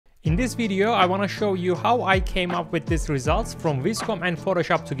In this video, I want to show you how I came up with these results from Vizcom and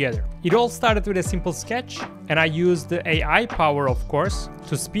Photoshop together. It all started with a simple sketch, and I used the AI power, of course,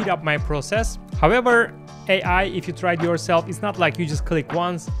 to speed up my process. However, AI, if you try it yourself, it's not like you just click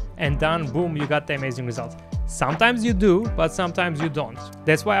once and done, boom, you got the amazing results. Sometimes you do, but sometimes you don't.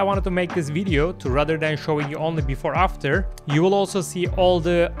 That's why I wanted to make this video, to rather than showing you only before after, you will also see all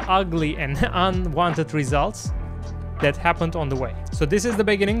the ugly and unwanted results that happened on the way. So this is the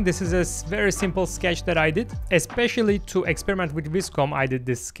beginning. This is a very simple sketch that I did, especially to experiment with Vizcom. I did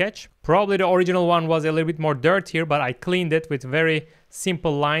this sketch. Probably the original one was a little bit more dirtier, but I cleaned it with very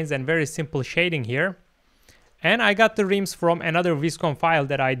simple lines and very simple shading here. And I got the rims from another Vizcom file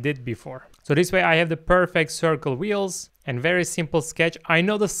that I did before. So this way I have the perfect circle wheels and very simple sketch. I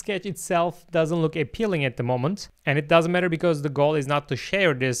know the sketch itself doesn't look appealing at the moment, and it doesn't matter because the goal is not to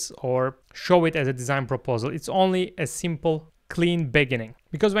share this or show it as a design proposal. It's only a simple, clean beginning.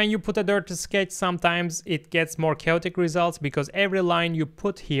 Because when you put a dirty sketch, sometimes it gets more chaotic results because every line you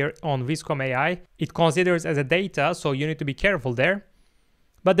put here on Vizcom AI, it considers as a data, so you need to be careful there.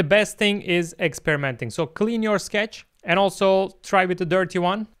 But the best thing is experimenting. So clean your sketch and also try with the dirty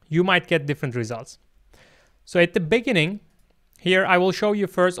one. You might get different results. So at the beginning, here I will show you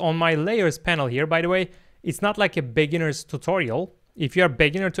first on my layers panel here. By the way, it's not like a beginner's tutorial. If you're a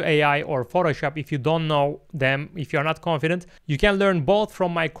beginner to AI or Photoshop, if you don't know them, if you're not confident, you can learn both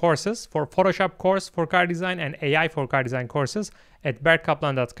from my courses for Photoshop course for car design and AI for car design courses at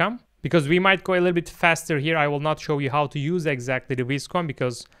bertkaplan.com. Because we might go a little bit faster here, I will not show you how to use exactly the Vizcom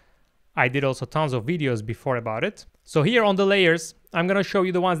because I did also tons of videos before about it. So here on the layers, I'm gonna show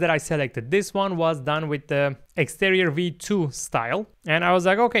you the ones that I selected. This one was done with the exterior V2 style. And I was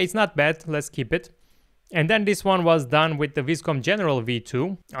like, okay, it's not bad, let's keep it. And then this one was done with the Vizcom General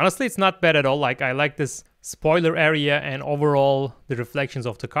V2. Honestly, it's not bad at all. Like, I like this spoiler area and overall the reflections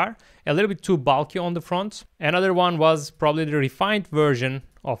of the car. A little bit too bulky on the front. Another one was probably the refined version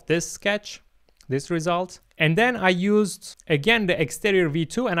of this sketch, this result. And then I used, again, the exterior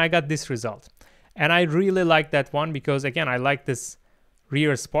V2 and I got this result. And I really like that one because, again, I like this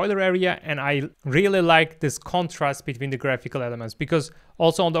rear spoiler area and I really like this contrast between the graphical elements because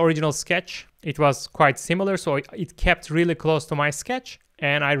also on the original sketch, it was quite similar. So it kept really close to my sketch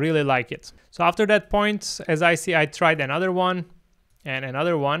and I really like it. So after that point, as I see, I tried another one and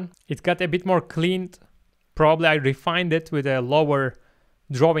another one. It got a bit more cleaned. Probably I refined it with a lower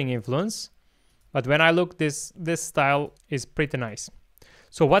drawing influence. But when I look, this style is pretty nice.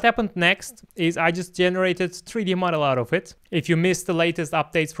 So what happened next is I just generated 3D model out of it. If you missed the latest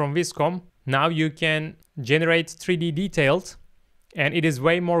updates from Vizcom, now you can generate 3D detailed and it is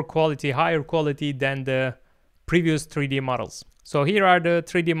way more quality, higher quality than the previous 3D models. So here are the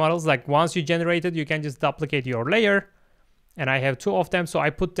 3D models. Like once you generate it, you can just duplicate your layer and I have two of them. So I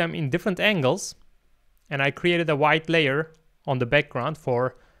put them in different angles and I created a white layer on the background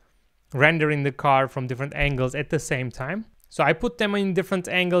for rendering the car from different angles at the same time. So I put them in different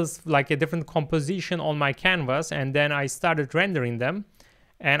angles, like a different composition on my canvas, and then I started rendering them.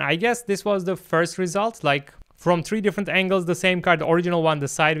 And I guess this was the first result, like from three different angles, the same car, the original one, the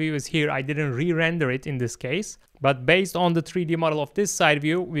side view is here. I didn't re-render it in this case, but based on the 3D model of this side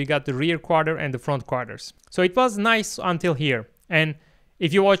view, we got the rear quarter and the front quarters. So it was nice until here. And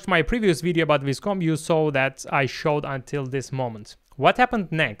if you watched my previous video about Vizcom, you saw that I showed until this moment. What happened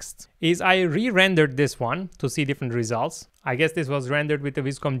next is I re-rendered this one to see different results. I guess this was rendered with the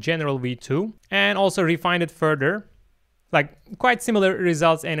Vizcom General V2 and also refined it further. Like quite similar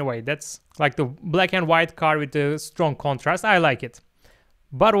results anyway. That's like the black and white car with the strong contrast. I like it.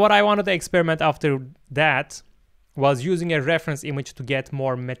 But what I wanted to experiment after that was using a reference image to get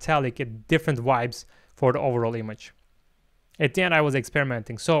more metallic and different vibes for the overall image. At the end, I was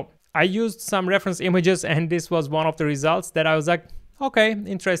experimenting. So I used some reference images and this was one of the results that I was like, okay,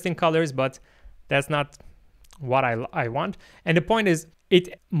 interesting colors, but that's not what I want. And the point is,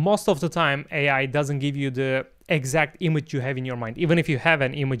 most of the time, AI doesn't give you the exact image you have in your mind, even if you have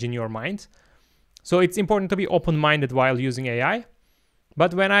an image in your mind. So it's important to be open-minded while using AI.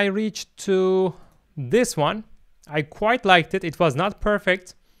 But when I reached to this one, I quite liked it. It was not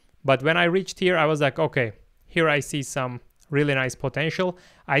perfect, but when I reached here, I was like, okay, here I see some really nice potential.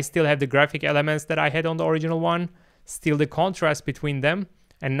 I still have the graphic elements that I had on the original one, still the contrast between them,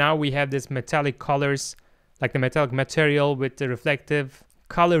 and now we have this metallic colors, like the metallic material with the reflective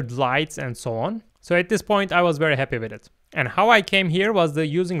colored lights and so on. So at this point I was very happy with it. And how I came here was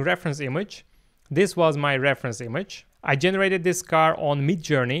using reference image. This was my reference image. I generated this car on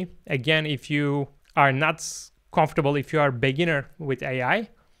Midjourney. Again, if you are not comfortable, if you are a beginner with AI,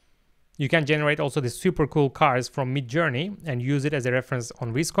 you can generate also the super cool cars from Midjourney and use it as a reference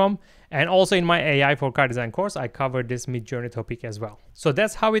on Vizcom. And also in my AI for car design course, I covered this Midjourney topic as well. So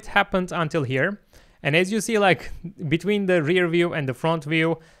that's how it happened until here. And as you see, like between the rear view and the front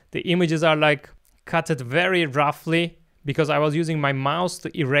view, the images are like cutted very roughly because I was using my mouse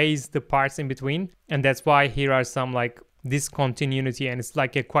to erase the parts in between. And that's why here are some like discontinuity, and it's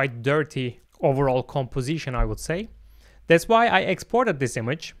like a quite dirty overall composition, I would say. That's why I exported this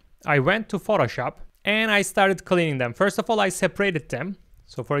image. I went to Photoshop and I started cleaning them. First of all, I separated them.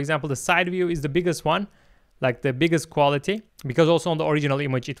 So for example, the side view is the biggest one, like the biggest quality, because also on the original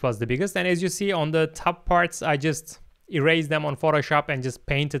image it was the biggest. And as you see on the top parts, I just erased them on Photoshop and just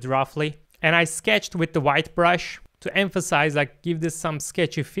painted roughly. And I sketched with the white brush to emphasize, like give this some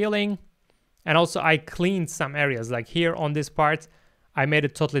sketchy feeling. And also I cleaned some areas, like here on this part, I made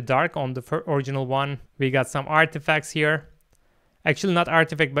it totally dark on the original one. We got some artifacts here. Actually not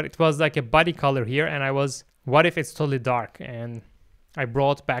artifact, but it was like a body color here, and I was, what if it's totally dark? And I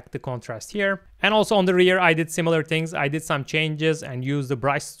brought back the contrast here. And also on the rear, I did similar things. I did some changes and used the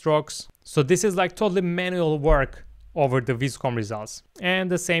brush strokes. So this is like totally manual work over the Vizcom results. And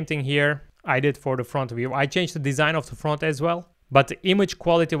the same thing here I did for the front view. I changed the design of the front as well, but the image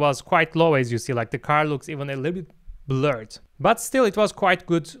quality was quite low, as you see, like the car looks even a little bit blurred. But still, it was quite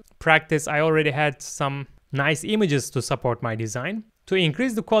good practice. I already had some nice images to support my design. To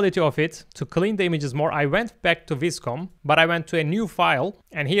increase the quality of it, to clean the images more, I went back to Vizcom, but I went to a new file.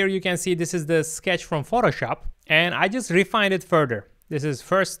 And here you can see this is the sketch from Photoshop, and I just refined it further. This is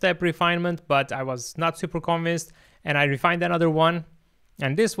first step refinement, but I was not super convinced, and I refined another one,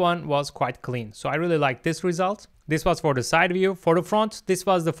 and this one was quite clean. So I really like this result. This was for the side view. For the front, this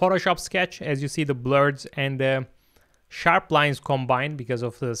was the Photoshop sketch. As you see, the blurs and the sharp lines combined because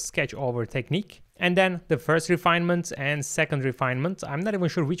of the sketch over technique. And then the first refinement and second refinement. I'm not even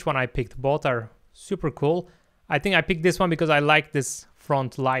sure which one I picked. Both are super cool. I think I picked this one because I like this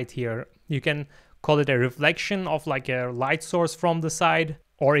front light here. You can call it a reflection of like a light source from the side,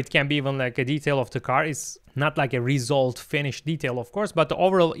 or it can be even like a detail of the car. It's not like a resolved finished detail, of course, but the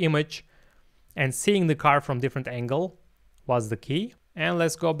overall image and seeing the car from different angle was the key. And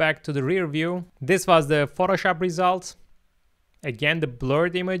let's go back to the rear view. This was the Photoshop result. Again, the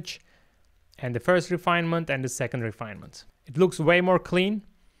blurred image and the first refinement and the second refinement. It looks way more clean,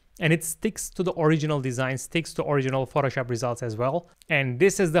 and it sticks to the original design, sticks to original Photoshop results as well. And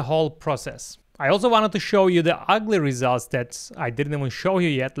this is the whole process. I also wanted to show you the ugly results that I didn't even show you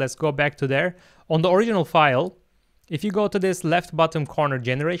yet. Let's go back to there. On the original file, if you go to this left bottom corner,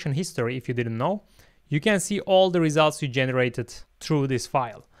 generation history, if you didn't know, you can see all the results you generated through this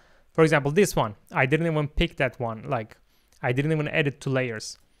file. For example, this one, I didn't even pick that one. Like, I didn't even edit to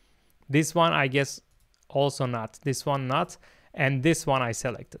layers. This one, I guess, also not. This one, not. And this one I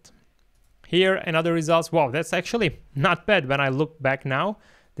selected. Here, another results. Wow, that's actually not bad when I look back now.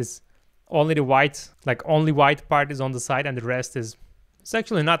 This only the white, like only white part is on the side and the rest is, it's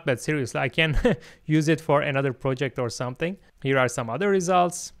actually not bad, seriously. I can use it for another project or something. Here are some other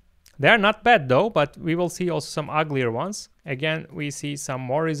results. They're not bad though, but we will see also some uglier ones. Again, we see some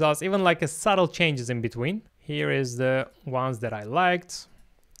more results, even like a subtle changes in between. Here is the ones that I liked.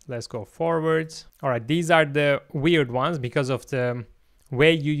 Let's go forward. All right, these are the weird ones because of the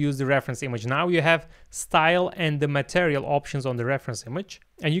way you use the reference image. Now you have style and the material options on the reference image,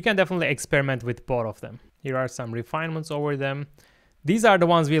 and you can definitely experiment with both of them. Here are some refinements over them. These are the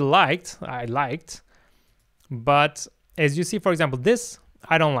ones we liked, I liked, but as you see, for example, this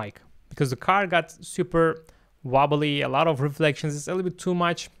I don't like because the car got super wobbly, a lot of reflections. It's a little bit too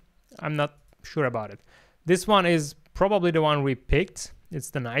much. I'm not sure about it. This one is probably the one we picked. It's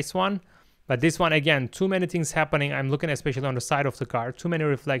the nice one. But this one, again, too many things happening. I'm looking especially on the side of the car. Too many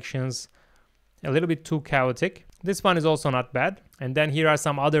reflections. A little bit too chaotic. This one is also not bad. And then here are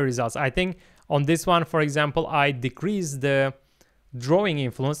some other results. I think on this one, for example, I decreased the drawing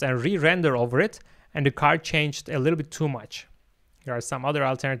influence and re-render over it. And the car changed a little bit too much. Here are some other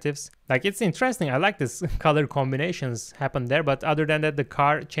alternatives. Like, it's interesting. I like this color combinations happen there. But other than that, the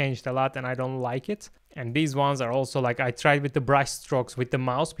car changed a lot and I don't like it. And these ones are also like, I tried with the brush strokes with the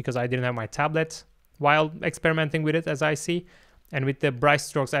mouse because I didn't have my tablet while experimenting with it, as I see. And with the brush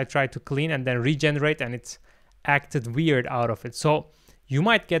strokes, I tried to clean and then regenerate, and it acted weird out of it. So you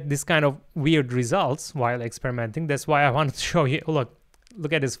might get this kind of weird results while experimenting. That's why I wanted to show you.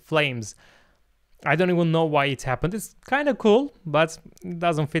 Look at these flames. I don't even know why it happened. It's kind of cool, but it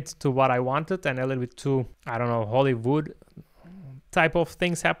doesn't fit to what I wanted, and a little bit too, I don't know, Hollywood type of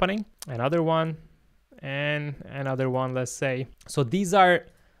things happening. Another one. And another one, let's say. So these are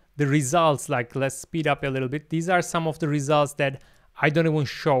the results. Like, let's speed up a little bit. These are some of the results that I don't even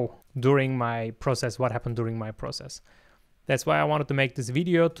show during my process, what happened during my process. That's why I wanted to make this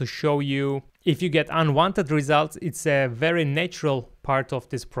video, to show you if you get unwanted results, it's a very natural part of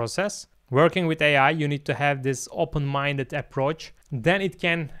this process. Working with AI, you need to have this open-minded approach. Then it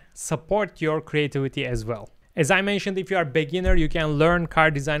can support your creativity as well. As I mentioned, if you are a beginner, you can learn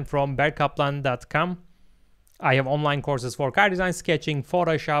car design from berkaplan.com. I have online courses for car design, sketching,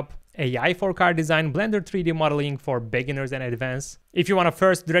 Photoshop, AI for car design, Blender 3D modeling for beginners and advanced. If you want to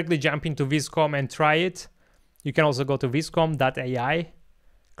first directly jump into Vizcom and try it, you can also go to vizcom.ai,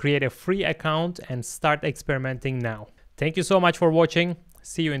 create a free account and start experimenting now. Thank you so much for watching.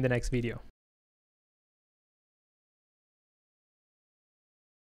 See you in the next video.